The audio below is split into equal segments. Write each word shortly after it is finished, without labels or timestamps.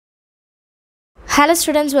Hello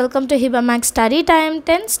students, welcome to Hiba Max Study Time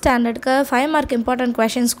 10th standard 5 mark important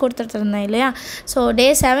questions கொடுத்துருந்தேன் இல்லையா. So day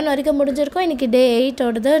 7 வரைக்கும் முடிஞ்சிருக்கோம். இன்றைக்கி டே 8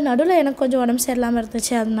 ஓடுது. நடுவில் எனக்கு கொஞ்சம் உடம்பு சரியில்லாமல்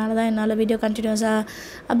இருந்துச்சு, அதனால தான் என்னால் வீடியோ கண்டினியூஸாக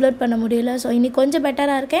அப்லோட் பண்ண முடியல. ஸோ இன்றைக்கி கொஞ்சம்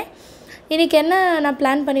பெட்டராக இருக்கேன். இன்றைக்கி என்ன நான்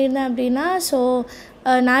பிளான் பண்ணியிருந்தேன் அப்படின்னா, ஸோ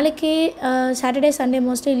நாளைக்கு சாட்டர்டே சண்டே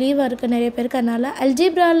மோஸ்ட்லி லீவாக இருக்குது நிறைய பேருக்கு. அதனால்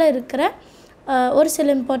அல்ஜீப்ராவில் இருக்கிற ஒரு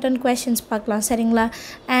சில இம்பார்ட்டண்ட் கொஷின்ஸ் பார்க்கலாம், சரிங்களா?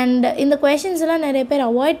 அண்ட் இந்த கொஷின்ஸ்லாம் நிறைய பேர்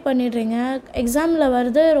அவாய்ட் பண்ணிடுறீங்க. எக்ஸாமில்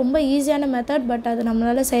வருது ரொம்ப ஈஸியான மெத்தட், பட் அது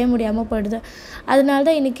நம்மளால் செய்ய முடியாமல் போயிடுது. அதனால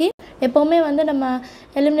தான் இன்றைக்கி எப்போவுமே நம்ம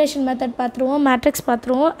எலிமினேஷன் மெத்தட் பார்த்துருவோம், மேட்ரிக்ஸ்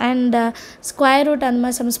பார்த்துருவோம், அண்ட் ஸ்கொயர் ரூட் அந்த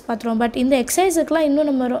மாதிரி சம்ஸ் பார்த்துருவோம். பட் இந்த எக்ஸசைஸுக்கெலாம் இன்னும்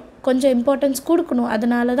நம்ம கொஞ்சம் இம்பார்ட்டன்ஸ் கொடுக்கணும்.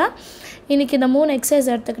 அதனால தான் இன்றைக்கி இந்த 3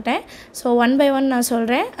 எக்ஸசைஸ் எடுத்துக்கிட்டேன். ஸோ 1 by 1 நான்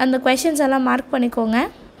சொல்கிறேன், அந்த கொஷின்ஸ் எல்லாம் மார்க் பண்ணிக்கோங்க.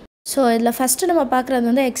 ஸோ இதில் ஃபஸ்ட்டு நம்ம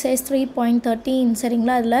பார்க்குறது எக்ஸசைஸ் 3.13,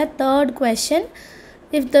 சரிங்களா? அதில் third question,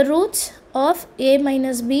 if the roots of a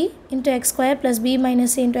minus b into x square plus b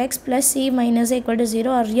minus c into x plus c minus a equal to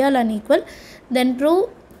 0 are real and equal, then prove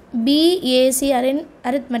b, a, c are in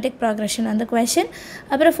arithmetic progression. அந்த question.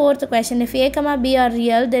 அப்புறம் fourth question, if a, b are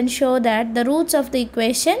real, then show that the roots of the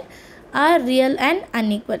equation are real and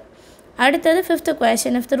unequal. அடுத்தது fifth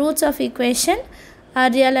question, if the roots of equation are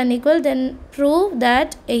real and equal, then prove that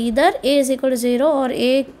either a is equal to 0 or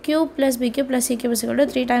a cube plus b cube plus c cube is equal to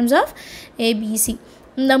 3 times of a, b, c.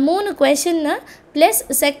 இந்த 3 question plus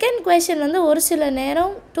second question ஒரு சில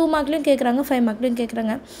நேரம் 2 மார்க்லையும் கேட்குறாங்க, 5 மார்க்லையும்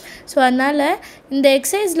கேட்குறாங்க. So அதனால் இந்த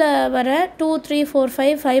எக்ஸசைஸில் வர 2, 3,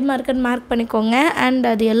 4, 5 மார்க்குன்னு mark பண்ணிக்கோங்க. அண்ட்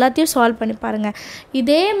அது எல்லாத்தையும் சால்வ் பண்ணி பாருங்கள்.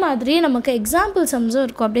 இதே மாதிரி நமக்கு எக்ஸாம்பிள் சம்ஸும்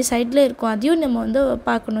இருக்கும், அப்படியே சைடில் இருக்கும், அதையும் நம்ம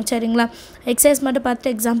பார்க்கணும், சரிங்களா? எக்ஸசைஸ் மட்டும்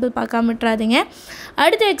பார்த்துட்டு எக்ஸாம்பிள் பார்க்காம விட்டுறாதீங்க.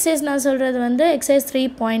 அடுத்த எக்ஸசைஸ் நான் சொல்கிறது exercise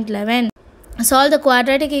 3.11, solve the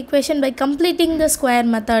quadratic equation by completing the square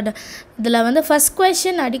method. இதில் ஃபஸ்ட்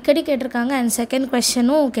கொஷின் அடிக்கடி கேட்டிருக்காங்க அண்ட் செகண்ட்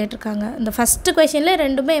கொஷினும் கேட்டிருக்காங்க. இந்த ஃபஸ்ட்டு கொஷினில்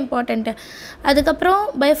ரெண்டுமே இம்பார்ட்டண்ட்டு. அதுக்கப்புறம்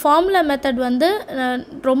பை ஃபார்முலா மெத்தட்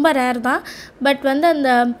ரொம்ப ரேர் தான், பட்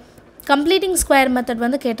அந்த கம்ப்ளீட்டிங் ஸ்கொயர் மெத்தட்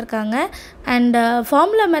கேட்டிருக்காங்க. அண்ட்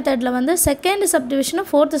ஃபார்முலா மெத்தடில் செகண்ட் சப்டிவிஷனும்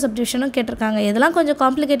ஃபோர்த்து சப்டிவிஷனும் கேட்டிருக்காங்க. எதெல்லாம் கொஞ்சம்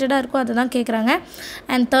காம்ப்ளிகேட்டடாக இருக்கோ அதை தான் கேட்குறாங்க.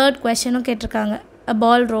 அண்ட் தேர்ட் கொஷினும் கேட்டிருக்காங்க,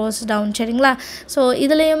 பால் ரோஸ் டவுன், சரிங்களா? ஸோ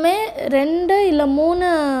இதுலேயுமே 2 இல்லை 3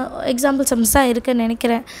 எக்ஸாம்பிள் சம்ஸ் தான் இருக்குதுன்னு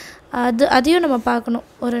நினைக்கிறேன். அதையும் நம்ம பார்க்கணும்.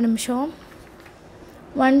 ஒரு நிமிஷம்.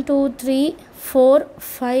 1, 2, 3, 4,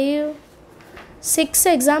 5, 6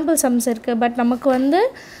 எக்ஸாம்பிள் சம்ஸ் இருக்குது. பட் நமக்கு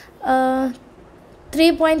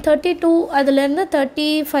 3.32 அதுலேருந்து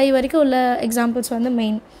 35 வரைக்கும் உள்ள எக்ஸாம்பிள்ஸ்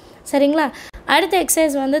மெயின், சரிங்களா? அடுத்த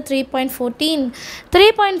எக்ஸசைஸ் 3.14.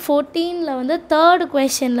 3.14ல் தேர்டு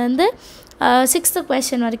கொஷின்லேருந்து 6th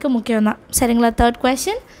கொஷின் வரைக்கும் முக்கியம் தான், சரிங்களா? Third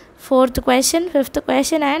question, fourth question, fifth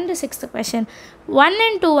question and 6th question. 1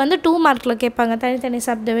 and 2 2 மார்க்கில் கேட்பாங்க, தனித்தனி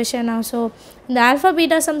சப்டிவிஷனாக. ஸோ இந்த ஆல்ஃபா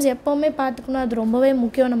பீட்டா சம்ஸ் எப்போவுமே பார்த்துக்கணும், அது ரொம்பவே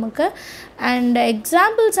முக்கியம் நமக்கு. அண்ட்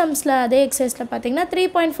எக்ஸாம்பிள் சம்ஸில் அதே எக்ஸசைஸில் பார்த்தீங்கன்னா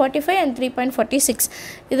 3.45 and 3.46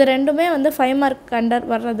 இது ரெண்டுமே 5 மார்க் அண்டர்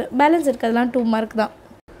வர்றது. பேலன்ஸ் இருக்கிறதுலாம் 2 மார்க் தான்.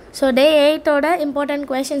 ஸோ டே 8ஓட இம்பார்ட்டண்ட்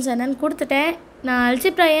கொஷின்ஸ் என்னென்னு கொடுத்துட்டேன். நான்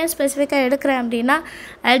அல்ஜிப்ரா ஏன் ஸ்பெசிஃபிக்காக எடுக்கிறேன் அப்படின்னா,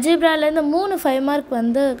 அல்ஜிப்ராலேருந்து 3 5 மார்க்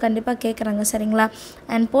கண்டிப்பாக கேட்குறாங்க, சரிங்களா?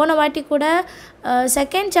 அண்ட் போன வாட்டி கூட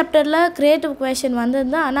செகண்ட் சாப்டரில் க்ரியேட்டிவ் கொஷின்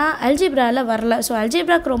வந்திருந்தேன், ஆனால் அல்ஜிப்ராவில் வரல. ஸோ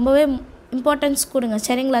அல்ஜிப்ராவுக்கு ரொம்பவே இம்பார்ட்டன்ஸ் கொடுங்க,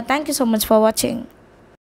 சரிங்களா? தேங்க்யூ ஸோ மச் ஃபார் வாட்சிங்.